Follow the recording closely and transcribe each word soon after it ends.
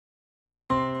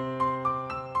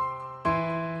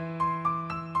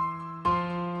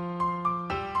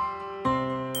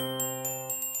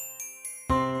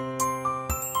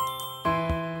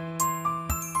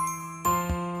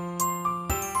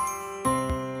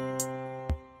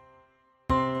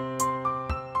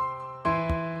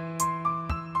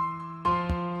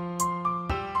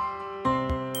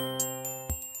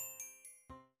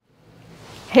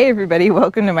Hey everybody,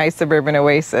 welcome to my Suburban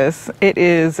Oasis. It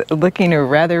is looking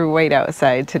rather white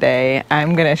outside today.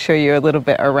 I'm going to show you a little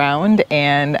bit around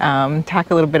and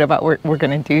talk a little bit about what we're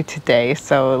going to do today.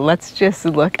 So let's just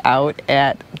look out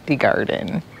at the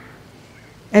garden.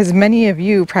 As many of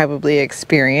you probably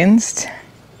experienced,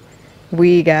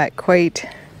 we got quite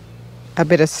a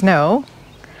bit of snow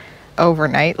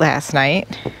overnight last night.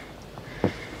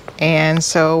 And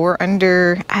so we're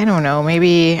under, I don't know,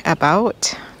 maybe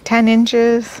about 10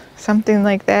 inches, something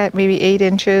like that, maybe 8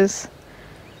 inches.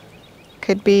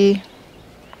 Could be.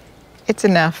 It's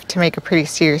enough to make a pretty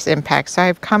serious impact. So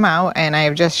I've come out and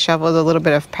I've just shoveled a little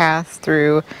bit of path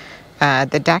through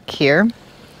the deck here.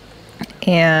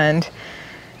 And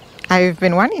I've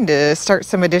been wanting to start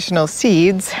some additional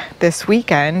seeds this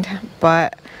weekend,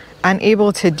 but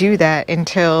unable to do that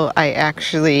until I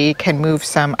actually can move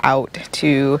some out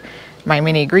to my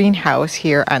mini greenhouse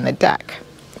here on the deck.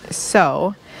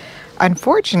 So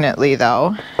unfortunately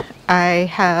though, I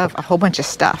have a whole bunch of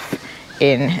stuff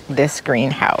in this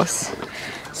greenhouse.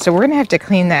 So we're gonna have to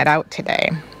clean that out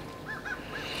today.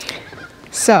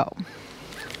 So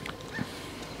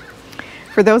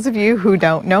for those of you who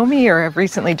don't know me or have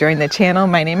recently joined the channel,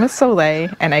 my name is Soleil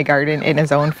and I garden in a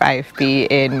Zone 5B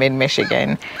in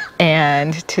mid-Michigan.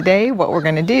 And today what we're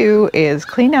gonna do is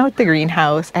clean out the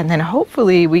greenhouse, and then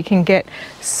hopefully we can get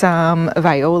some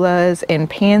violas and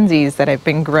pansies that I've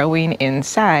been growing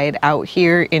inside out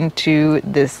here into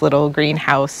this little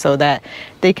greenhouse so that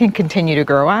they can continue to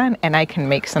grow on and I can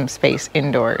make some space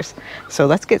indoors. So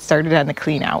let's get started on the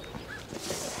clean out.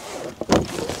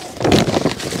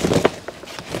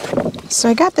 So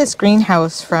I got this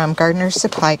greenhouse from Gardener's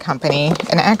Supply Company,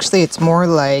 and actually it's more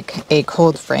like a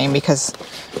cold frame because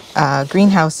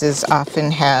greenhouses often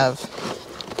have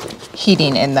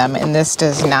heating in them and this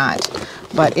does not.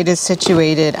 But it is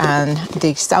situated on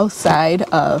the south side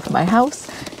of my house,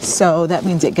 so that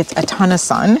means it gets a ton of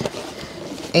sun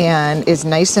and is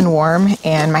nice and warm,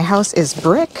 and my house is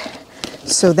brick.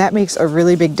 So that makes a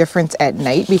really big difference at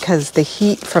night because the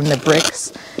heat from the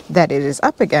bricks that it is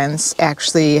up against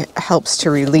actually helps to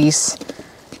release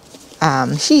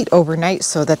heat overnight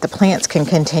so that the plants can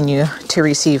continue to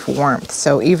receive warmth.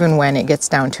 So even when it gets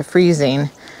down to freezing,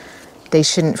 they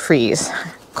shouldn't freeze.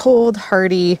 Cold,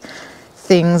 hardy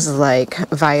things like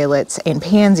violets and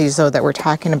pansies, though, that we're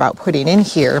talking about putting in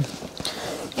here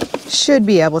should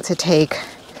be able to take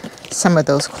some of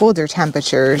those colder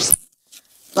temperatures,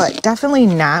 but definitely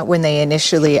not when they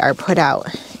initially are put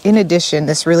out. In addition,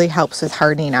 this really helps with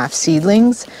hardening off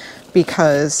seedlings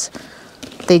because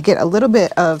they get a little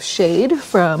bit of shade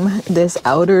from this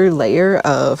outer layer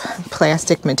of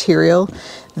plastic material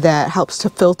that helps to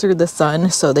filter the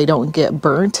sun so they don't get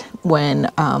burnt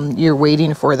when you're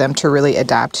waiting for them to really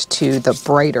adapt to the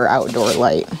brighter outdoor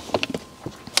light.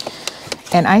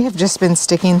 And I have just been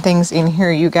sticking things in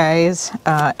here, you guys,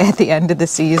 at the end of the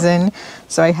season.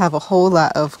 So I have a whole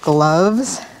lot of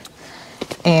gloves,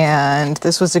 and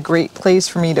this was a great place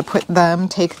for me to put them,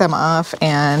 take them off,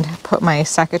 and put my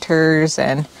secateurs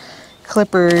and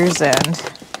clippers and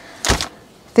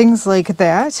things like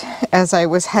that as I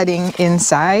was heading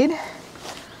inside.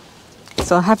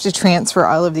 So I'll have to transfer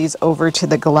all of these over to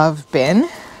the glove bin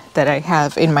that I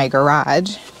have in my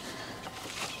garage.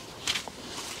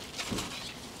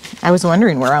 I was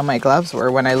wondering where all my gloves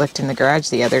were when I looked in the garage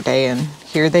the other day, and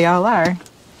here they all are.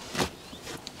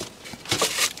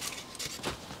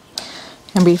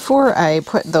 And before I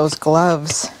put those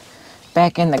gloves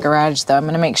back in the garage though, I'm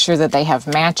going to make sure that they have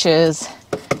matches,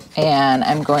 and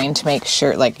I'm going to make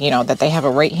sure, like, you know, that they have a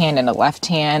right hand and a left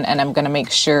hand, and I'm going to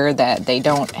make sure that they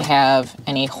don't have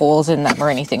any holes in them or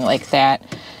anything like that,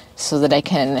 so that I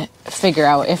can figure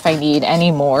out if I need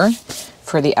any more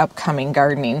for the upcoming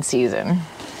gardening season.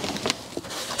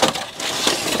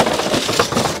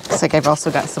 Looks like I've also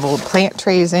got some old plant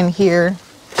trays in here.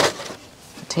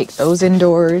 Take those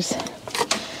indoors.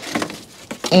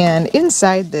 And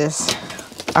inside this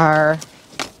are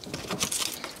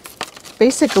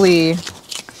basically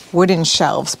wooden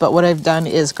shelves, but what I've done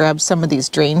is grab some of these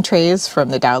drain trays from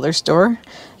the dollar store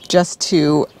just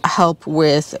to help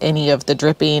with any of the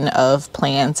dripping of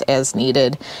plants as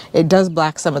needed. It does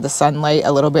block some of the sunlight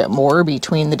a little bit more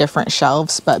between the different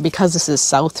shelves, but because this is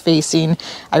south facing,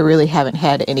 I really haven't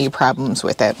had any problems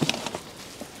with it.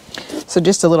 So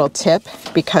just a little tip,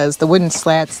 because the wooden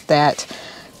slats that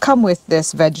come with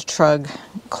this Veg Trug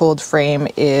cold frame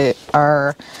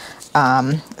are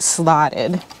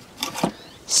slotted,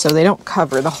 so they don't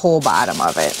cover the whole bottom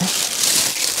of it.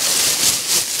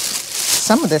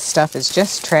 Some of this stuff is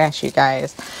just trash, you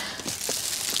guys,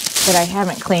 that I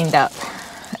haven't cleaned up.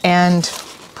 And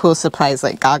pool supplies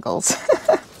like goggles.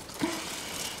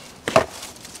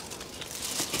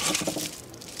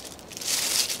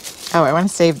 Oh, I want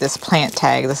to save this plant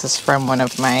tag. This is from one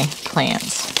of my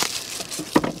plants.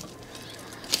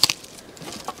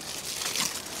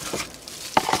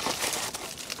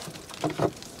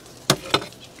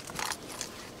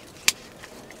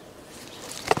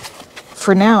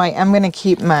 For now, I am going to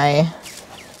keep my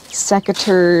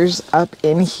secateurs up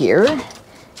in here.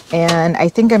 And I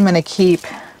think I'm going to keep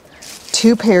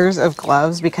 2 pairs of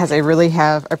gloves because I really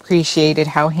have appreciated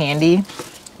how handy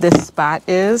this spot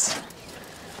is.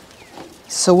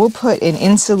 So we'll put an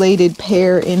insulated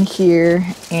pair in here,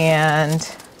 and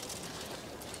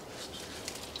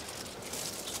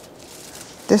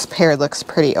this pair looks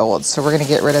pretty old, so we're going to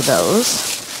get rid of those.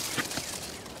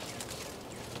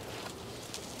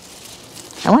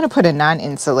 I want to put a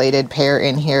non-insulated pair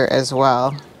in here as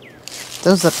well.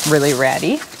 Those look really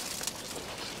ratty.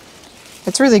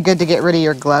 It's really good to get rid of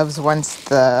your gloves once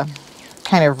the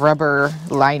kind of rubber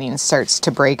lining starts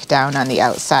to break down on the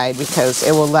outside, because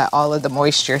it will let all of the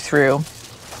moisture through.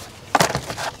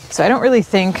 So I don't really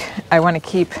think I want to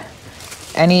keep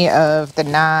any of the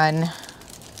non-lined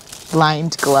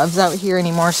gloves out here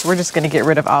anymore, so we're just going to get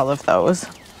rid of all of those.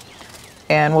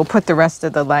 And we'll put the rest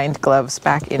of the lined gloves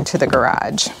back into the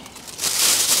garage.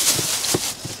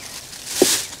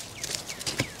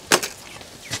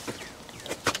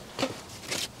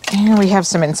 And we have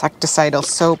some insecticidal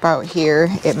soap out here.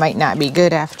 It might not be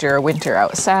good after a winter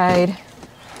outside.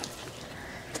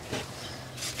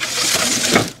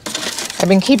 I've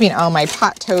been keeping all my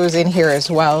pot toes in here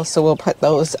as well, so we'll put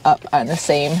those up on the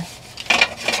same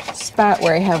spot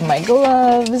where I have my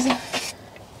gloves.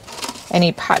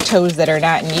 Any pot toes that are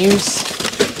not in use,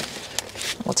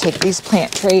 we'll take these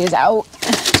plant trays out.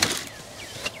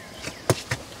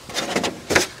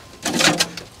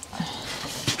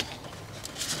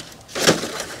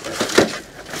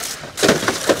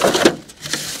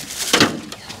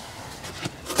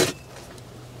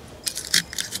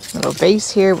 Little vase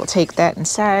here, we'll take that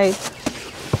inside.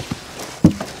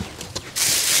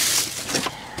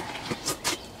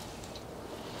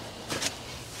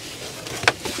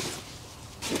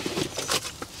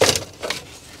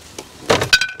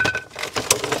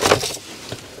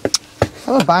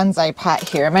 I have a bonsai pot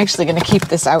here. I'm actually going to keep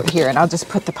this out here, and I'll just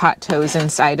put the pot toes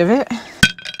inside of it.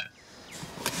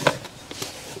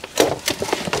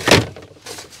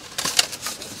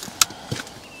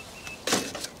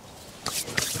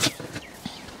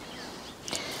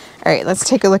 All right, let's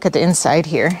take a look at the inside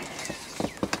here.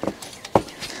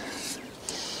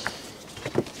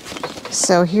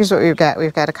 So here's what we've got.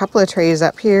 We've got a couple of trays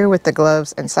up here with the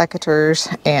gloves and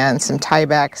secateurs and some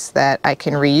tiebacks that I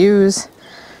can reuse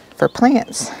for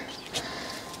plants.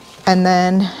 And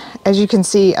then, as you can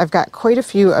see, I've got quite a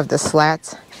few of the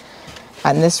slats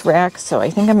on this rack, so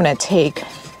I think I'm going to take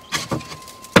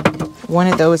one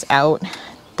of those out.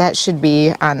 That should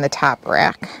be on the top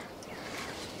rack.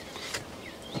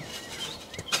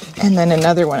 And then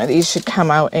another one of these should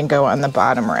come out and go on the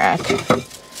bottom rack.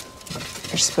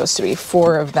 There's supposed to be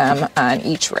 4 of them on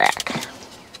each rack.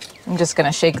 I'm just going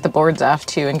to shake the boards off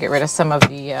too and get rid of some of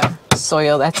the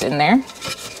soil that's in there.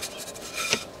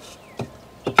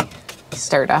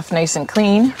 Start off nice and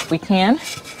clean if we can.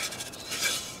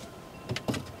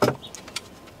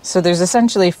 So there's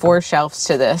essentially 4 shelves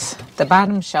to this. The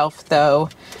bottom shelf, though,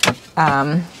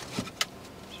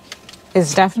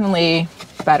 is definitely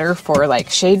better for like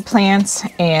shade plants,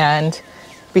 and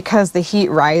because the heat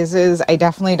rises, I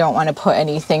definitely don't want to put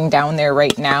anything down there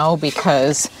right now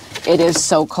because it is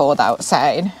so cold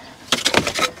outside.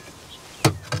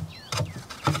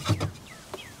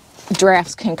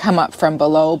 Drafts can come up from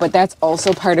below, but that's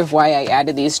also part of why I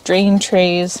added these drain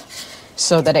trays,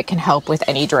 so that it can help with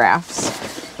any drafts.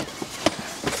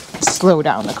 Slow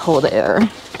down the cold air.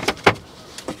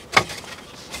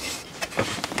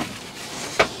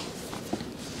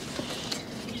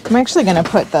 I'm actually going to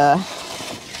put the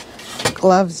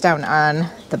gloves down on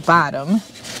the bottom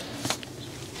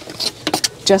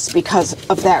just because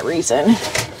of that reason.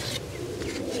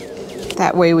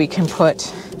 That way we can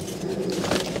put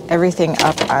everything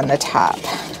up on the top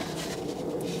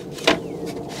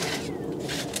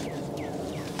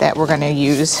that we're going to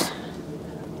use.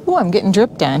 Oh, I'm getting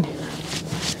dripped on.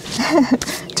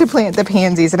 To plant the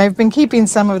pansies, and I've been keeping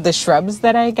some of the shrubs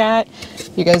that I got.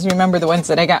 You guys remember the ones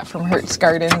that I got from Hertz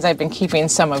Gardens? I've been keeping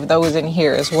some of those in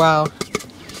here as well.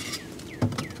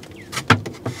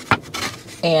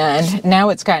 And now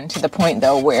it's gotten to the point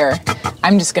though where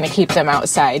I'm just going to keep them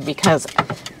outside because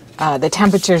the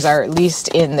temperatures are at least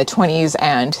in the 20s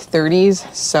and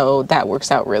 30s, so that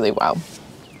works out really well.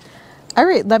 All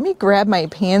right, let me grab my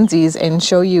pansies and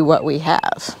show you what we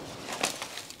have.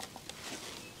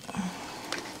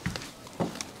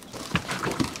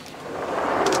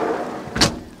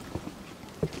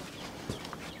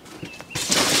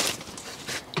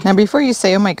 Now before you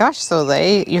say, oh my gosh,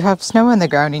 Soleil, you have snow on the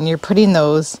ground and you're putting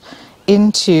those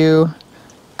into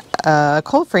a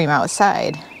cold frame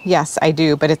outside. Yes, I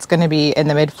do, but it's going to be in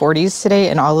the mid 40s today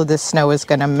and all of this snow is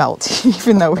going to melt,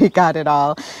 even though we got it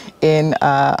all in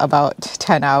about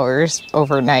 10 hours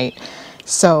overnight.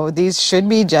 So these should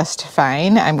be just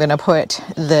fine. I'm going to put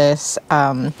this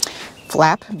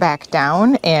flap back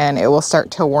down and it will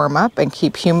start to warm up and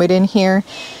keep humid in here.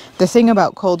 The thing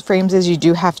about cold frames is you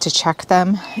do have to check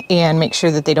them and make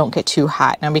sure that they don't get too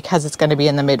hot. Now because it's going to be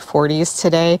in the mid 40s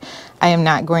today, I am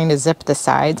not going to zip the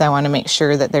sides. I want to make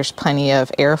sure that there's plenty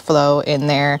of airflow in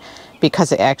there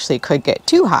because it actually could get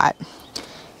too hot.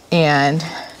 And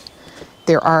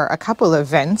there are a couple of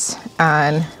vents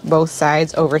on both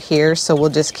sides over here, so we'll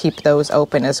just keep those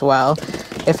open as well.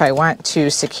 If I want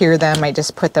to secure them, I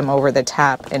just put them over the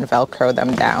top and Velcro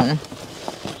them down.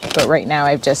 But right now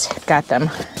I've just got them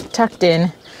tucked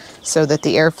in so that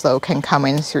the airflow can come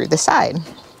in through the side.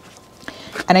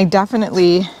 And I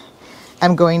definitely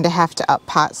am going to have to up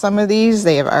pot some of these.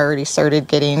 They have already started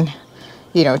getting,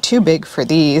 you know, too big for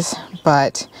these,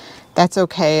 but that's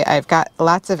okay. I've got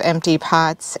lots of empty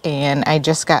pots and I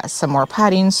just got some more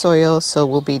potting soil, so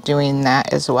we'll be doing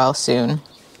that as well soon.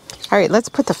 All right, let's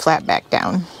put the flat back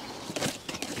down.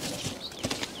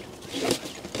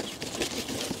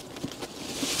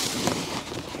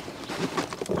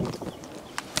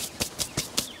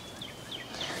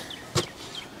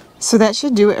 So that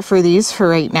should do it for these for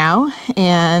right now,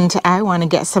 and I want to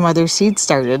get some other seeds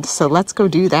started, so let's go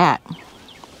do that.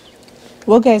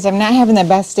 Well guys, I'm not having the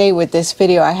best day with this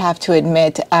video, I have to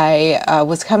admit. I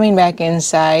was coming back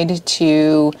inside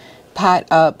to pot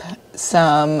up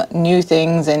some new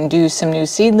things and do some new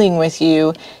seedling with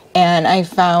you, and I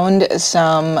found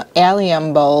some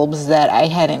allium bulbs that I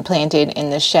hadn't planted in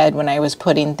the shed when I was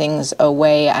putting things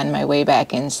away on my way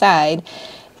back inside.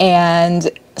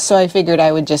 And so I figured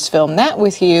I would just film that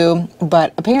with you,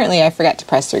 but apparently I forgot to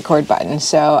press the record button,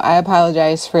 so I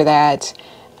apologize for that.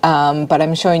 But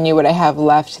I'm showing you what I have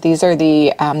left. These are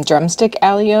the drumstick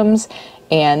alliums,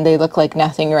 and they look like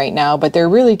nothing right now, but they're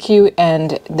really cute,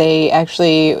 and they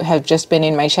actually have just been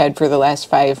in my shed for the last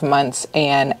 5 months,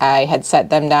 and I had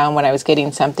set them down when I was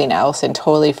getting something else and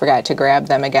totally forgot to grab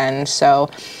them again. So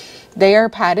they are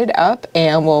potted up,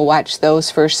 and we'll watch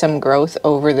those for some growth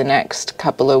over the next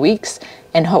couple of weeks,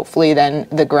 and hopefully then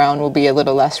the ground will be a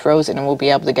little less frozen and we'll be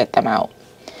able to get them out.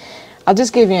 I'll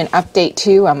just give you an update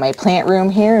too on my plant room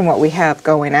here and what we have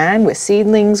going on with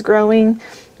seedlings growing.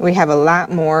 We have a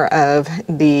lot more of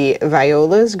the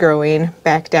violas growing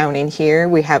back down in here.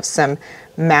 We have some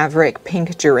Maverick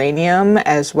pink geranium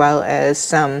as well as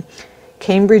some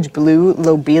Cambridge blue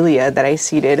lobelia that I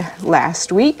seeded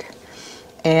last week.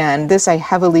 And this I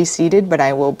heavily seeded, but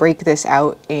I will break this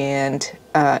out and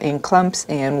in clumps,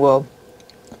 and we'll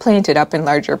plant it up in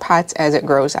larger pots as it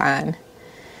grows on.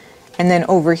 And then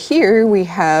over here we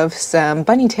have some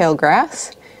bunnytail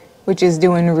grass, which is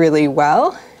doing really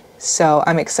well. So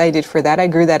I'm excited for that. I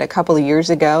grew that a couple of years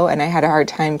ago and I had a hard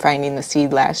time finding the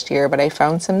seed last year, but I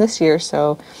found some this year,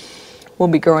 so we'll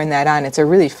be growing that on. It's a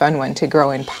really fun one to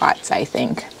grow in pots, I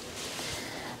think.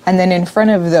 And then in front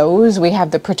of those we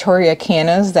have the Pretoria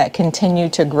cannas that continue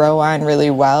to grow on really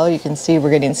well. You can see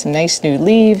we're getting some nice new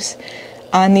leaves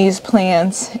on these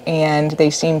plants, and they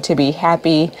seem to be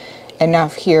happy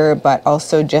enough here, but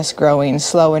also just growing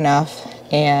slow enough,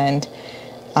 and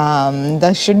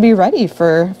they should be ready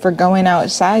for going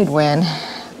outside when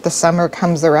the summer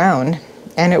comes around,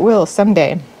 and it will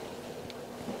someday.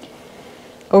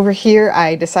 Over here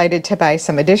I decided to buy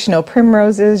some additional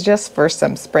primroses just for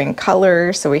some spring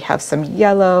color. So we have some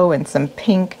yellow and some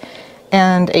pink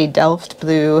and a Delft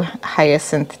blue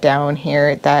hyacinth down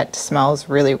here that smells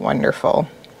really wonderful.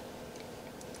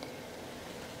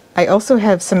 I also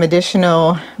have some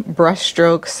additional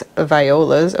brushstrokes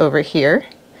violas over here.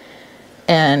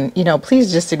 And, you know,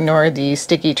 please just ignore the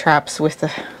sticky traps with the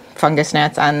fungus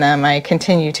gnats on them. I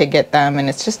continue to get them, and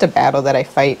it's just a battle that I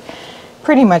fight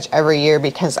pretty much every year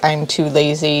because I'm too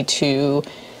lazy to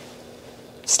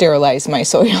sterilize my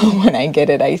soil when I get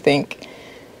it, I think.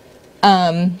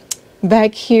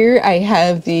 Back here I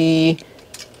have the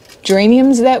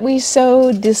geraniums that we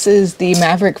sowed. This is the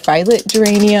Maverick Violet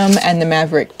geranium and the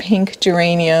Maverick Pink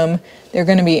geranium. They're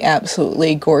going to be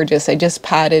absolutely gorgeous. I just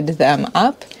potted them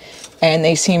up and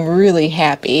they seem really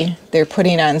happy. They're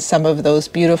putting on some of those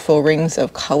beautiful rings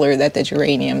of color that the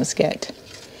geraniums get.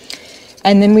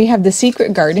 And then we have the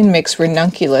Secret Garden Mix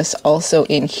ranunculus also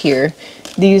in here.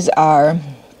 These are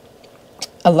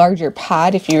a larger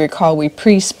pot. If you recall, we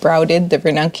pre-sprouted the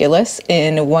ranunculus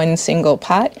in one single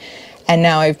pot, And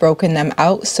now I've broken them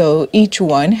out so each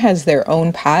one has their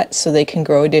own pot so they can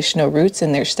grow additional roots,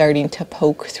 and they're starting to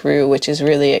poke through, which is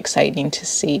really exciting to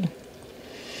see.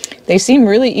 They seem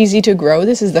really easy to grow.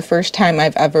 This is the first time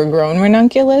I've ever grown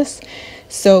ranunculus.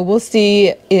 So we'll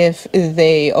see if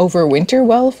they overwinter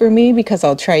well for me, because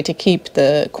I'll try to keep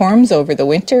the corms over the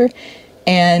winter.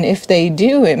 And if they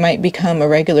do, it might become a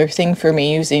regular thing for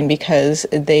me using, because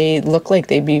they look like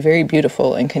they'd be very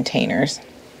beautiful in containers.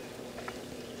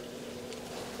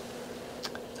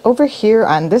 Over here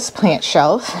on this plant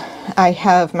shelf, I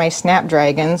have my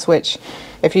snapdragons, which,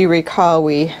 if you recall,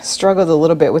 we struggled a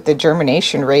little bit with the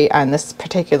germination rate on this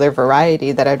particular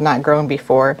variety that I've not grown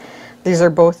before. These are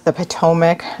both the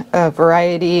Potomac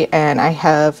variety, and I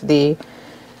have the,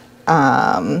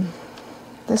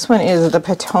 this one is the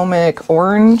Potomac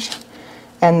Orange,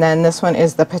 and then this one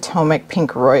is the Potomac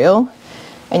Pink Royal.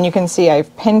 And you can see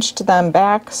I've pinched them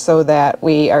back so that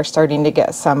we are starting to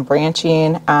get some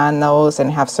branching on those and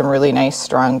have some really nice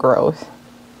strong growth.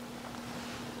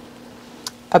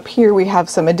 Up here we have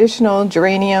some additional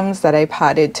geraniums that I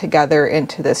potted together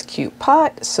into this cute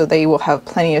pot, so they will have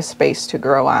plenty of space to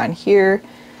grow on here.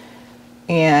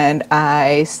 And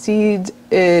I seeded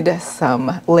some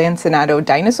lancenato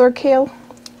dinosaur kale,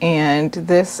 and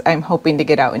this I'm hoping to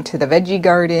get out into the veggie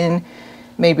garden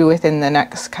maybe within the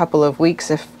next couple of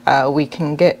weeks. If we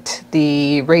can get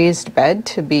the raised bed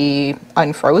to be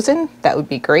unfrozen, that would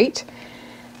be great.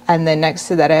 And then next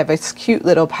to that I have this cute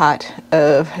little pot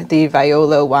of the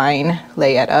Viola wine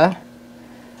Layetta.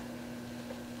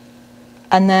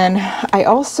 And then I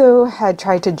also had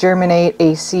tried to germinate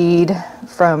a seed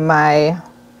from my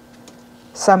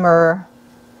summer,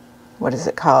 what is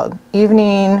it called?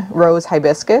 Evening Rose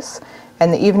Hibiscus.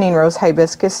 And the Evening Rose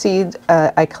Hibiscus seed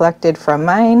I collected from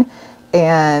mine.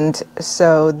 And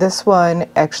so this one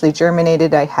actually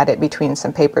germinated. I had it between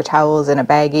some paper towels in a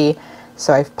baggie.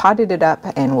 So I've potted it up,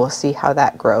 and we'll see how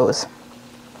that grows.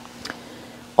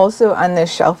 Also on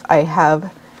this shelf I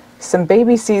have some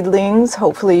baby seedlings.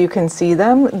 Hopefully you can see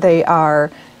them. They are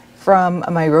from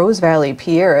my Rose Valley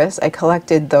Pieris. I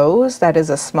collected those. That is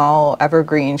a small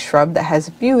evergreen shrub that has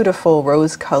beautiful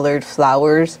rose-colored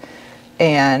flowers,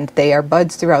 and they are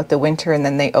buds throughout the winter, and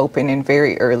then they open in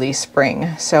very early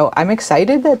spring. So I'm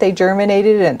excited that they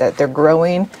germinated and that they're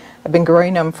growing. I've been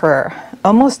growing them for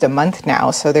almost a month now,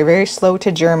 so they're very slow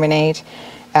to germinate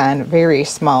and very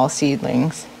small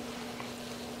seedlings.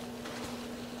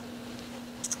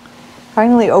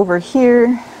 Finally, over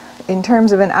here, in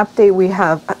terms of an update, we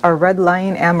have our red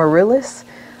lion amaryllis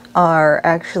are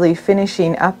actually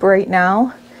finishing up right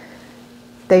now.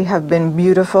 They have been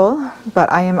beautiful, but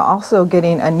I am also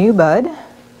getting a new bud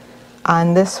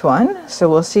on this one, so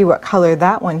we'll see what color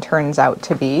that one turns out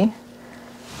to be.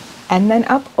 And then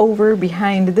up over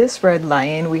behind this red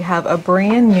lion, we have a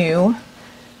brand new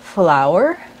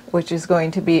flower, which is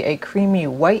going to be a creamy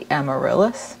white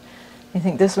amaryllis. I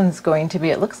think this one's going to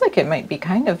be, it looks like it might be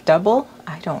kind of double.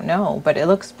 I don't know, but it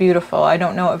looks beautiful. I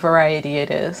don't know what variety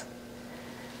it is.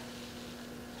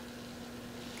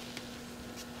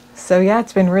 So yeah,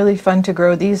 it's been really fun to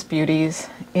grow these beauties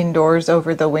indoors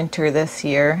over the winter this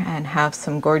year and have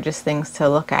some gorgeous things to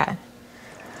look at.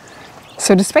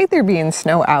 So despite there being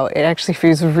snow out, it actually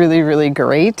feels really, really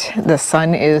great. The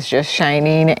sun is just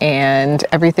shining and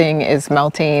everything is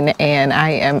melting, and I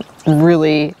am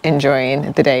really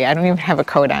enjoying the day. I don't even have a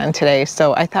coat on today,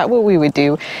 so I thought what we would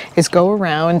do is go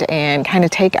around and kind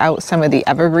of take out some of the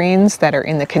evergreens that are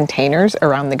in the containers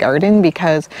around the garden,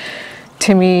 because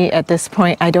to me at this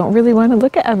point I don't really want to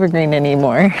look at evergreen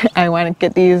anymore. I want to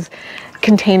get these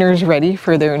containers ready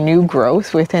for their new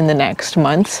growth within the next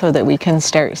month so that we can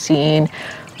start seeing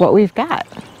what we've got.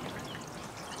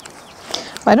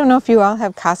 I don't know if you all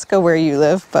have Costco where you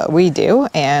live, but we do,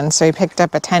 and so I picked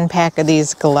up a 10-pack of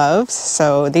these gloves.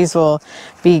 So these will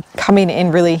be coming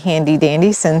in really handy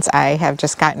dandy, since I have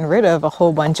just gotten rid of a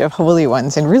whole bunch of holy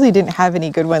ones and really didn't have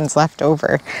any good ones left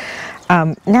over.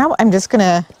 Now I'm just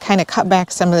gonna kind of cut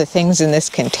back some of the things in this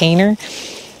container.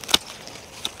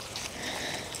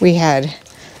 We had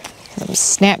some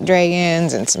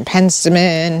snapdragons and some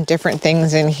penstemon, different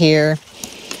things in here,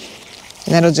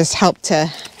 and that'll just help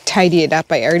to tidy it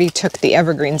up. I already took the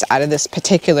evergreens out of this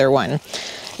particular one.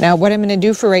 Now what I'm going to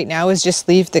do for right now is just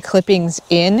leave the clippings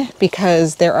in,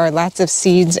 because there are lots of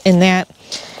seeds in that,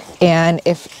 and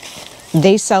if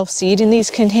they self-seed in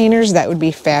these containers, that would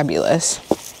be fabulous.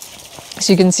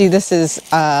 So you can see this is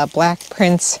Black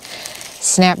Prince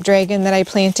Snapdragon that I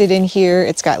planted in here.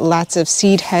 It's got lots of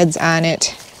seed heads on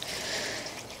it,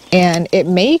 and it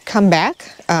may come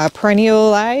back,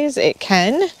 perennialize. It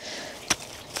can.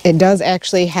 It does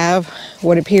actually have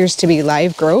what appears to be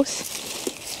live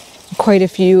growth. Of quite a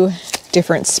few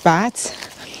different spots.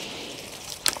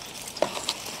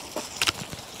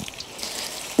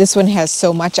 This one has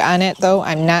so much on it though,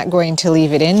 I'm not going to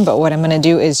leave it in, but what I'm going to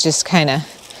do is just kind of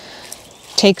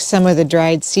take some of the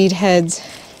dried seed heads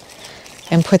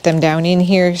and put them down in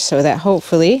here so that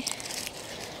hopefully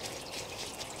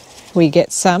we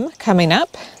get some coming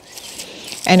up.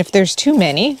 And if there's too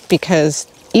many, because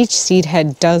each seed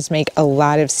head does make a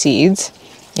lot of seeds,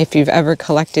 if you've ever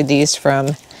collected these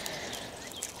from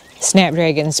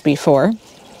snapdragons before,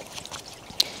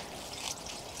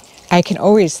 I can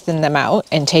always thin them out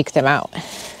and take them out.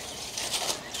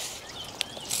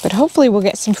 But hopefully we'll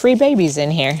get some free babies in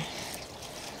here.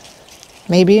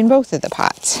 Maybe in both of the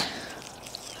pots.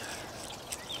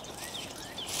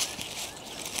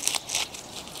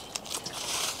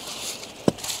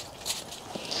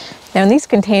 Now in these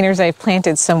containers I've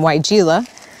planted some Weigela,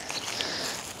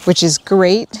 which is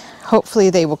great. Hopefully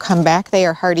they will come back. They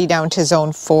are hardy down to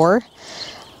zone 4.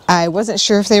 I wasn't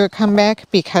sure if they would come back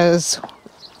because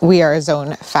we are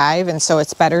zone 5, and so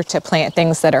it's better to plant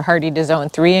things that are hardy to zone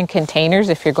 3 in containers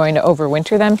if you're going to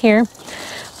overwinter them here.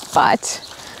 But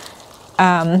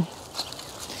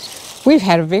we've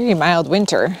had a very mild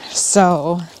winter,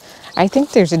 so I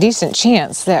think there's a decent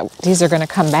chance that these are going to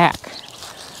come back.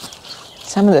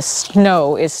 Some of the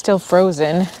snow is still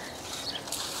frozen.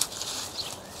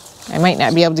 I might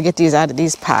not be able to get these out of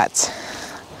these pots.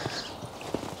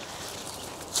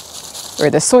 Or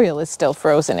the soil is still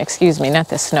frozen, excuse me, not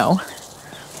the snow.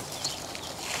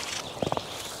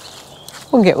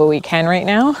 We'll get what we can right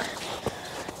now.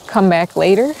 Come back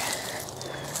later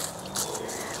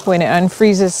when it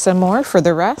unfreezes some more for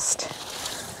the rest.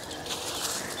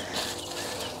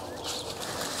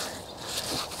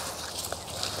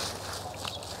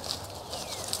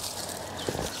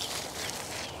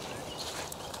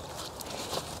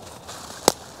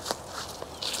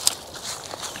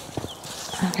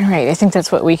 All right, I think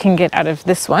that's what we can get out of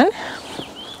this one.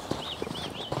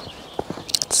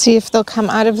 Let's see if they'll come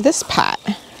out of this pot.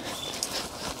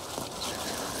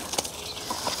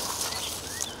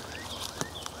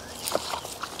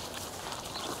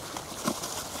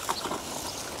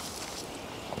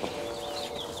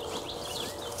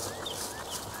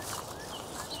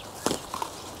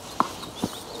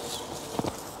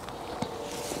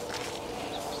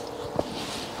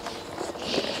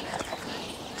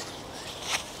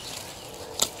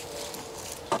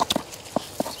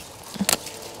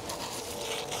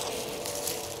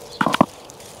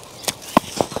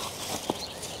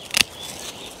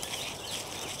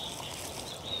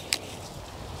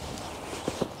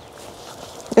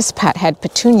 This pot had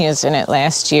petunias in it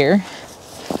last year,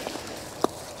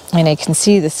 and I can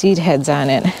see the seed heads on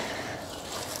it. I'm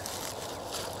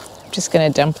just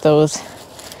going to dump those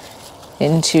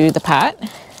into the pot,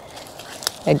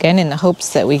 again in the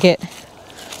hopes that we get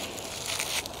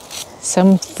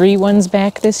some free ones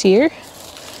back this year.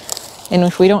 And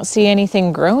if we don't see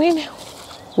anything growing,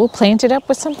 we'll plant it up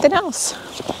with something else.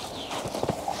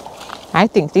 I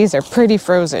think these are pretty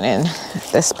frozen in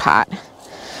this pot.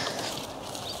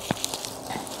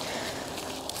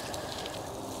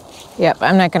 Yep,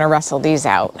 I'm not going to rustle these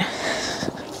out.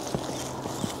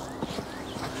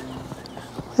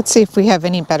 Let's see if we have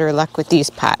any better luck with these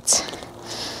pots.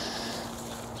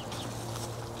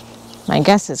 My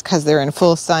guess is because they're in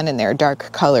full sun and they're a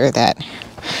dark color that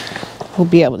we'll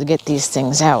be able to get these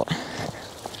things out.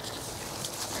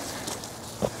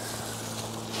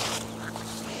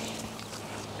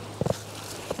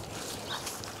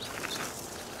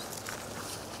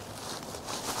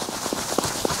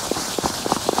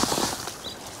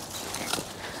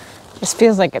 This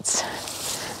feels like it's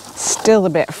still a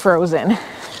bit frozen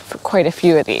for quite a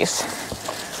few of these.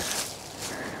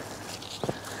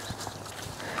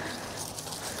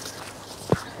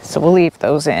 So we'll leave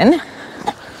those in.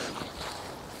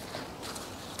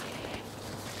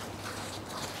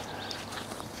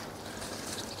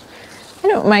 I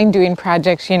don't mind doing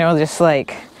projects, you know, just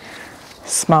like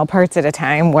small parts at a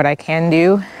time, what I can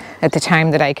do at the time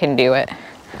that I can do it.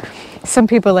 Some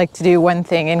people like to do one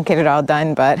thing and get it all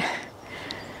done, but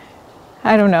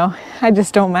I don't know. I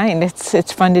just don't mind.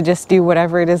 It's fun to just do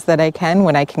whatever it is that I can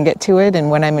when I can get to it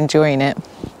and when I'm enjoying it.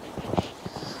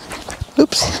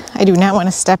 Oops, I do not want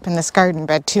to step in this garden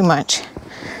bed too much,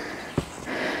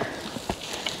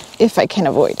 if I can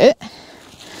avoid it.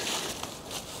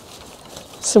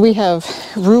 So we have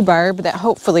rhubarb that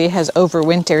hopefully has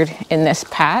overwintered in this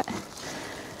pot.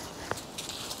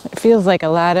 It feels like a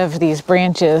lot of these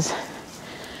branches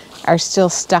are still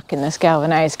stuck in this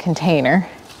galvanized container.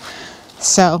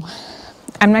 So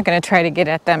I'm not going to try to get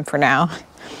at them for now.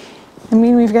 I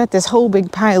mean, we've got this whole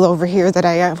big pile over here that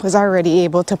I was already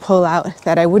able to pull out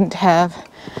that I wouldn't have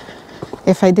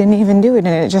if I didn't even do it, and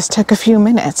it just took a few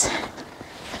minutes.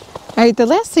 All right, the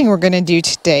last thing we're going to do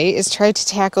today is try to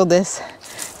tackle this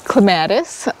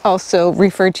Clematis, also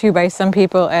referred to by some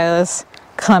people as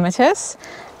Clematis.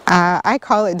 I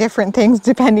call it different things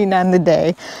depending on the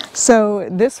day. So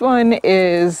this one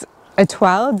is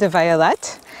Étoile de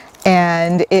Violette,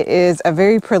 and it is a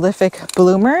very prolific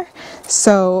bloomer.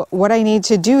 So what I need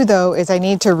to do though is I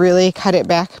need to really cut it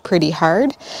back pretty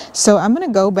hard. So I'm going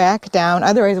to go back down,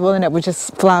 otherwise we'll end up with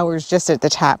just flowers just at the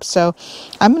top. So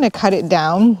I'm going to cut it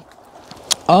down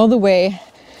all the way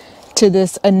to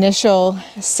this initial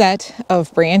set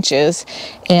of branches,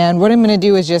 and what I'm going to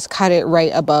do is just cut it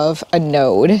right above a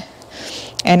node,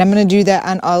 and I'm going to do that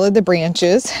on all of the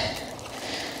branches.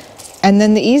 And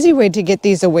then the easy way to get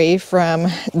these away from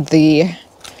the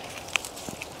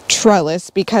trellis,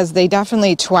 because they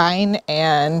definitely twine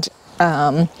and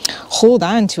hold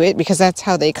on to it because that's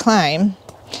how they climb,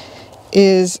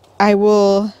 is I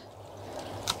will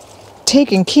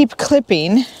take and keep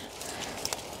clipping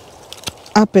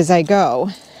up as I go.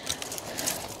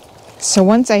 So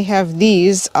once I have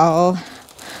these all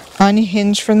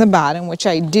unhinged from the bottom, which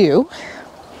I do,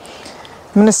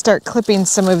 I'm going to start clipping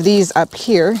some of these up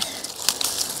here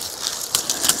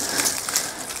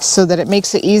so that it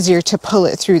makes it easier to pull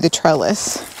it through the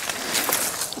trellis.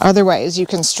 Otherwise you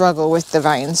can struggle with the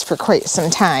vines for quite some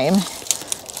time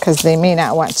because they may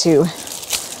not want to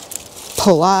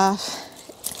pull off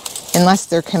unless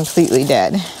they're completely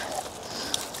dead.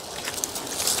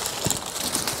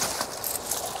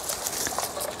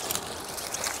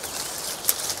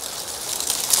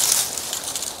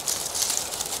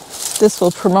 This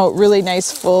will promote really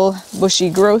nice full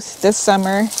bushy growth this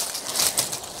summer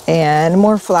and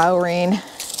more flowering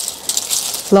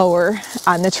lower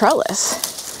on the trellis.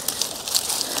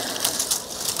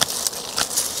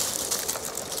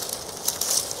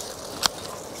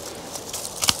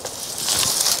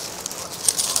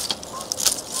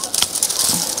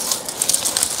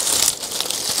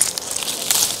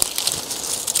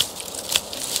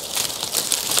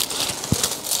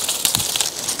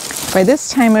 By this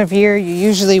time of year, you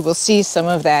usually will see some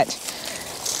of that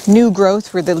new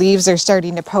growth where the leaves are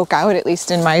starting to poke out, at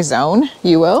least in my zone,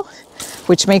 you will,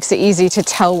 which makes it easy to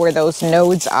tell where those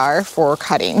nodes are for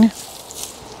cutting.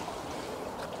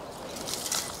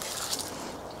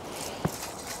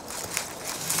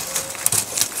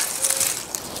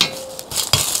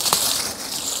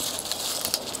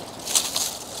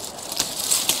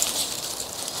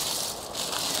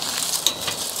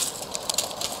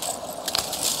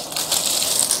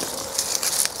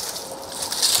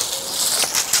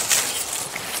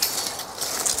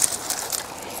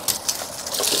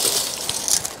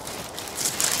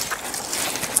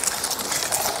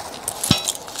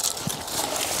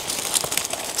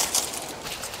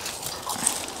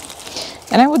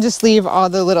 And I will just leave all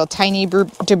the little tiny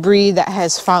debris that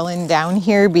has fallen down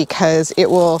here because it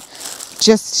will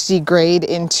just degrade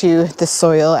into the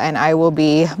soil, and I will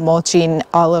be mulching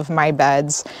all of my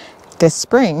beds this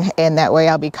spring, and that way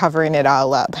I'll be covering it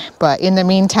all up. But in the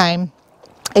meantime,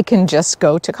 it can just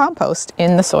go to compost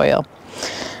in the soil.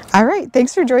 All right,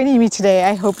 thanks for joining me today.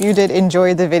 I hope you did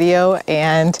enjoy the video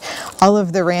and all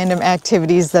of the random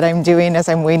activities that I'm doing as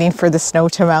I'm waiting for the snow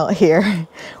to melt here.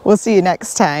 We'll see you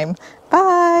next time.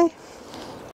 Bye.